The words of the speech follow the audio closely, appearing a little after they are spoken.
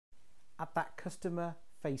At that customer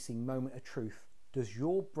facing moment of truth, does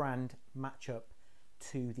your brand match up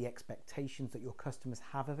to the expectations that your customers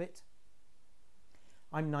have of it?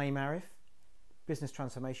 I'm Naeem Arif, business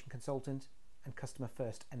transformation consultant and customer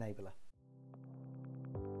first enabler.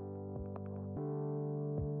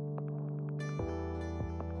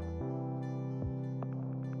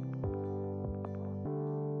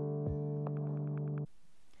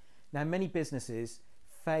 Now, many businesses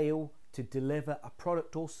fail to deliver a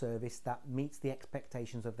product or service that meets the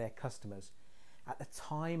expectations of their customers. At the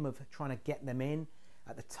time of trying to get them in,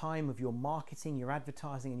 at the time of your marketing, your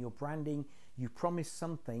advertising and your branding, you promise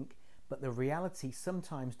something, but the reality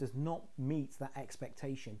sometimes does not meet that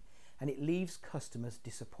expectation, and it leaves customers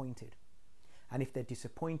disappointed. And if they're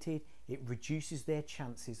disappointed, it reduces their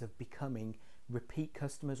chances of becoming repeat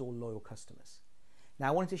customers or loyal customers. Now,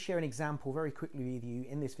 I wanted to share an example very quickly with you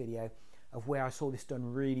in this video of where I saw this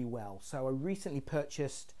done really well. So I recently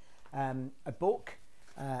purchased a book,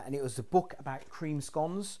 and it was a book about cream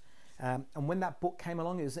scones. And when that book came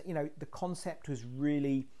along, it was, the concept was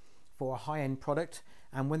really for a high-end product.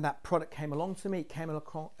 And when that product came along to me, it came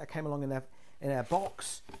along in a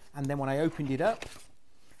box. And then when I opened it up,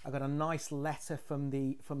 I got a nice letter from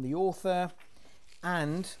the author,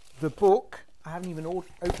 and the book. I haven't even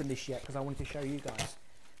opened this yet because I wanted to show you guys.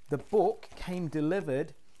 The book came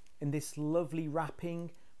delivered in this lovely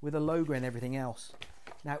wrapping with a logo and everything else.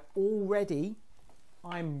 Now, already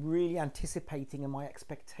I'm really anticipating, and my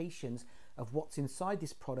expectations of what's inside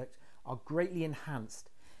this product are greatly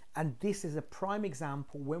enhanced. And this is a prime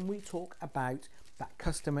example when we talk about that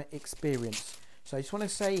customer experience. So I just want to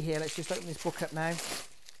say here, let's just open this book up now.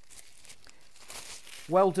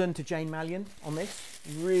 Well done to Jane Mallion on this,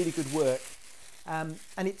 really good work. And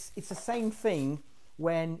it's the same thing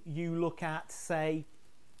when you look at, say,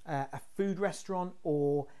 a food restaurant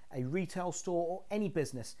or a retail store or any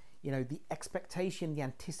business. The expectation, the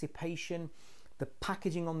anticipation, the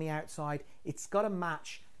packaging on the outside, it's got to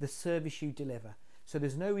match the service you deliver. So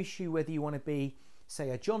there's no issue whether you want to be, say,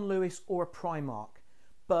 a John Lewis or a Primark.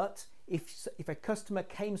 But if a customer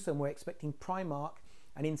came somewhere expecting Primark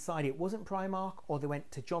and inside it wasn't Primark, or they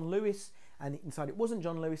went to John Lewis and inside it wasn't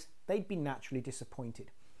John Lewis, they'd be naturally disappointed.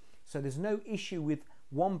 So there's no issue with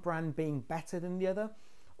one brand being better than the other,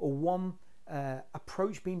 or one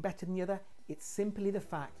approach being better than the other. It's simply the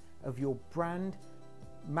fact of your brand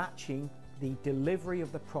matching the delivery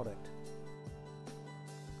of the product.